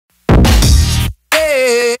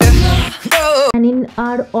And in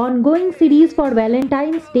our ongoing series for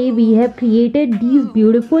Valentine's Day, we have created these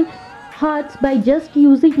beautiful hearts by just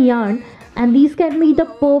using yarn, and these can be the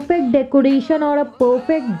perfect decoration or a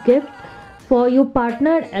perfect gift for your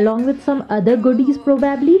partner along with some other goodies.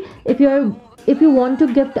 Probably if you want to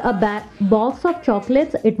gift a box of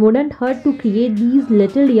chocolates, it wouldn't hurt to create these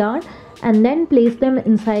little yarn and then place them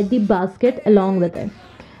inside the basket along with it.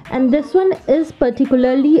 And this one is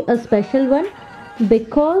particularly a special one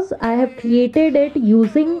because I have created it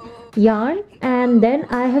using yarn, and then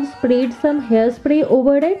I have sprayed some hairspray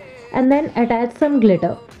over it and then attached some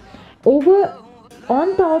glitter. Over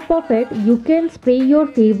on top of it, you can spray your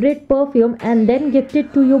favorite perfume and then gift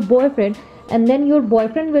it to your boyfriend, and then your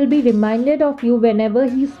boyfriend will be reminded of you whenever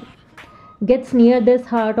he gets near this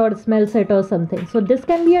heart or smells it or something. So this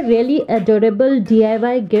can be a really adorable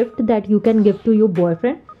DIY gift that you can give to your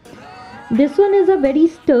boyfriend. This one is a very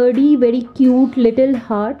sturdy, very cute little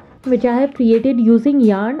heart which I have created using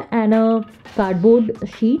yarn and a cardboard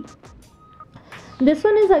sheet. This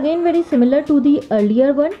one is again very similar to the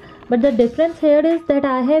earlier one, but the difference here is that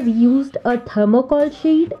I have used a thermocol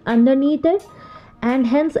sheet underneath it, and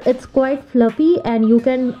hence it's quite fluffy, and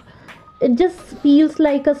it just feels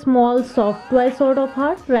like a small soft toy sort of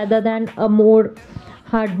heart rather than a more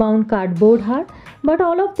hardbound cardboard heart. But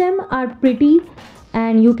all of them are pretty,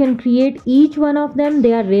 and you can create each one of them.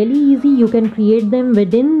 They are really easy. You can create them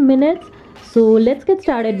within minutes. So let's get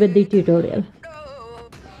started with the tutorial.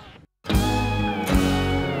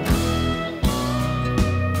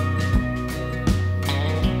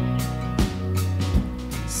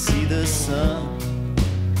 See the sun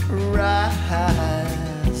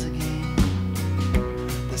rise again,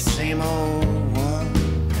 the same old one,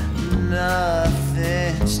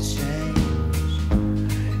 nothing's changed.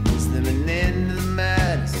 Is there an end to the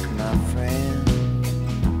madness, my friend?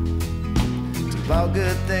 Do all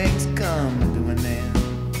good things come to an end?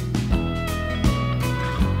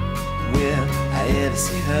 Will I ever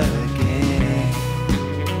see her again?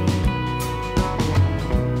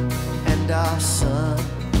 And our son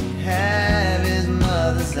have his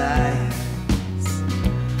mother's eyes.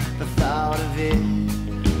 The thought of it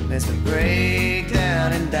makes me break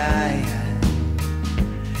down and die.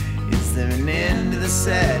 Is there an end to the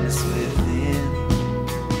sadness within?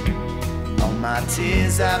 All my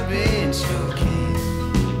tears I've been choking.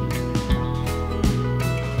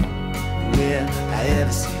 Will I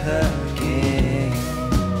ever see her again?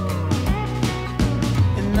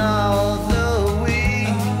 And although we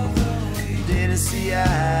didn't see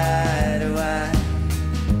eye to eye,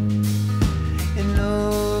 and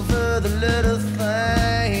over the little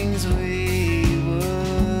things we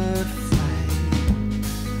would fight,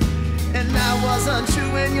 and I was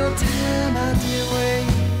untrue in your time, I did wait.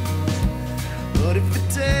 But if you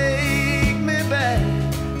take me back,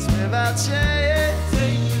 swear I'll change.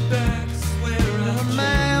 Take me back, swear I'll change. A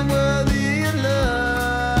man worthy of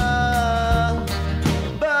love,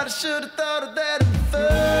 but I should have thought of that in the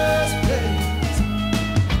first place.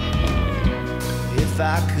 If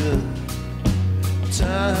I could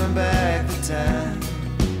turn back the time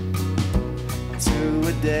to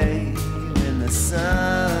a day when the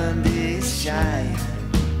sun is shining,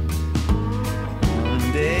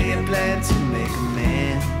 one day I plan to make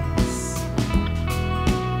amends.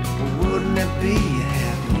 Wouldn't it be a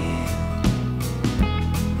happy end?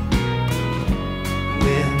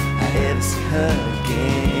 Will I ever see her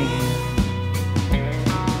again?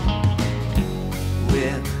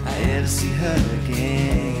 Will I ever see her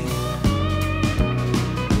again?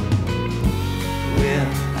 Will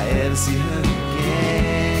I ever see her again?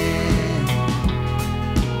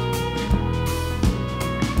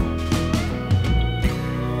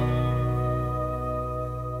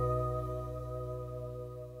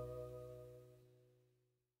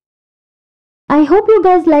 I hope you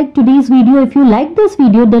guys liked today's video. If you like this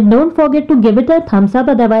video, then don't forget to give it a thumbs up.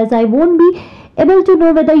 Otherwise, I won't be able to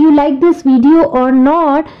know whether you like this video or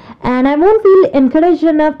not, and I won't feel encouraged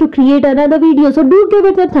enough to create another video. So do give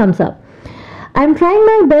it a thumbs up. I'm trying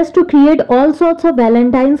my best to create all sorts of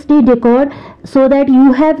Valentine's Day decor so that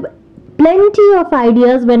you have plenty of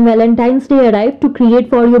ideas when Valentine's Day arrives to create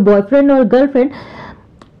for your boyfriend or girlfriend.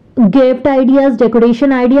 Gift ideas,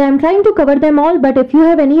 decoration idea, I'm trying to cover them all, but if you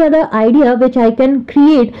have any other idea which I can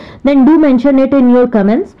create, then do mention it in your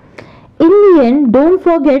comments. In the end, don't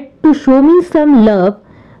forget to show me some love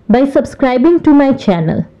by subscribing to my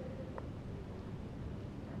channel.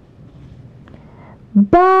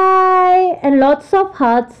 Bye, and lots of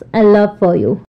hearts and love for you.